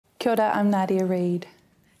Kia ora, I'm Nadia Reid.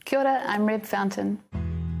 Kia ora, I'm Reid Fountain.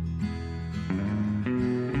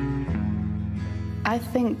 I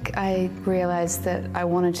think I realised that I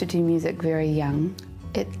wanted to do music very young.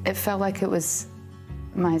 It felt like it was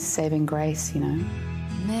my saving grace, you know.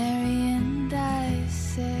 Mary and I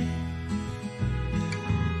said,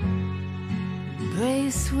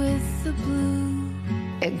 brace with the blue.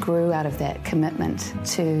 It grew out of that commitment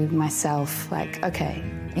to myself, like, okay,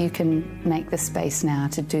 you can make the space now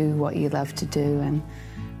to do what you love to do, and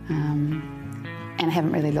I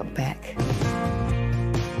haven't really looked back.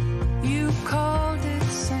 You called it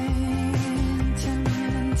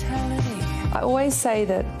sentimentality. I always say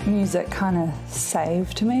that music kind of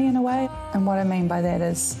saved me in a way, and what I mean by that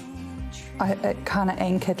is it kind of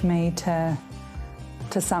anchored me to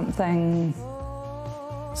something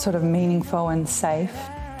sort of meaningful and safe.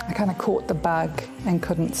 I kind of caught the bug and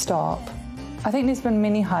couldn't stop. I think there's been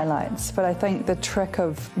many highlights, but I think the trick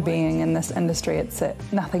of being in this industry, it's that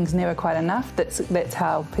nothing's never quite enough. That's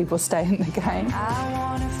how people stay in the game. I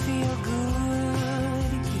wanna feel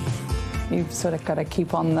good again. You've sort of got to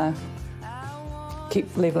keep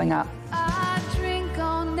leveling up. I drink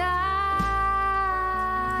all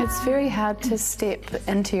night. It's very hard to step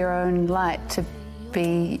into your own light, to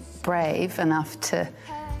be brave enough to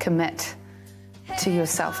commit to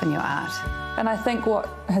yourself and your art. And I think what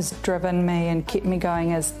has driven me and kept me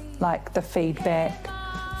going is like the feedback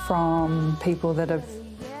from people that have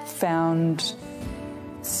found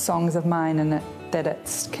songs of mine and that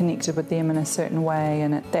it's connected with them in a certain way,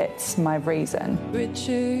 and that's my reason.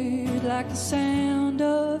 Richard, like the sound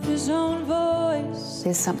of his own voice.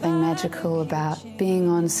 There's something magical about being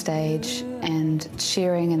on stage and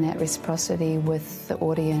sharing in that reciprocity with the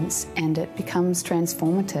audience, and it becomes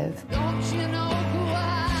transformative. Don't you know who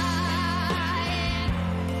I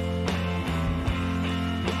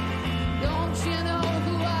am? Don't you know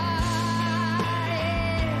who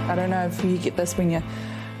I am? I don't know if you get this when you're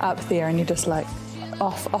up there and you're just like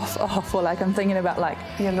off, or like I'm thinking about like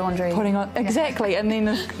Your laundry. putting on exactly, and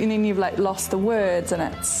then you've like lost the words, and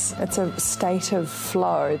it's a state of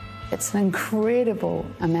flow. It's an incredible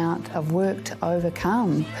amount of work to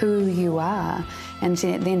overcome who you are, and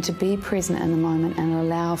then to be present in the moment and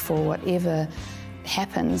allow for whatever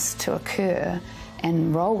happens to occur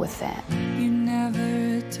and roll with that. You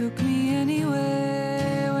never took me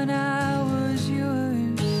anywhere when I was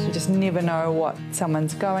yours. You just never know what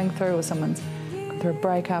someone's going through, or someone's gone through a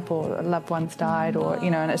breakup, or a loved one's died, or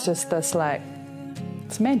and it's just this like,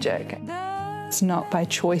 it's magic. It's not by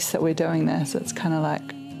choice that we're doing this. It's kind of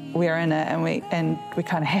like we're in it, and we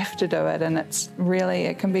kind of have to do it, and it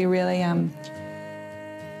can be really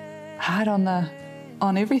hard on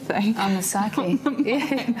everything. On the psyche.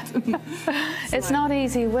 Yeah. It's not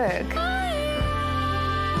easy work.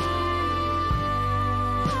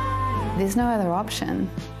 There's no other option.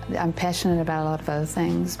 I'm passionate about a lot of other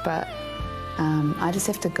things, but I just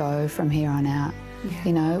have to go from here on out.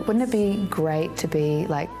 Yeah. Wouldn't it be great to be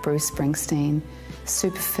like Bruce Springsteen,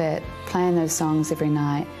 super fit, playing those songs every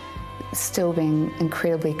night, still being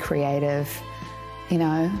incredibly creative?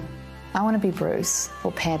 I want to be Bruce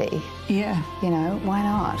or Paddy. Yeah. Why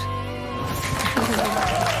not?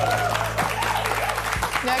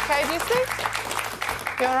 You okay, Jesse?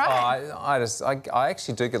 You all right? I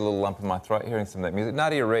actually do get a little lump in my throat hearing some of that music.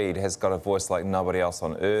 Nadia Reid has got a voice like nobody else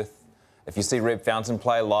on earth. If you see Reid Fountain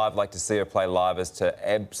play live, like to see her play live is to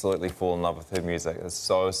absolutely fall in love with her music. It's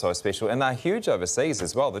so, so special. And they're huge overseas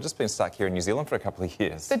as well. They've just been stuck here in New Zealand for a couple of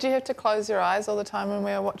years. Did you have to close your eyes all the time when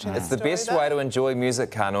we were watching It's the best way to enjoy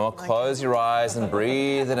music, Kanoa. Close your eyes and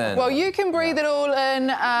breathe it in. Well, you can breathe it all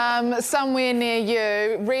in somewhere near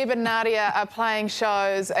you. Reid and Nadia are playing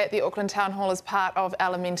shows at the Auckland Town Hall as part of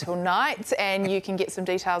Elemental Nights, and you can get some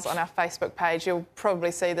details on our Facebook page. You'll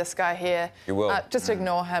probably see this guy here. You will. Just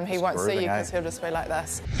ignore him. He won't see you grooving, because he'll just be like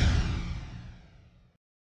this.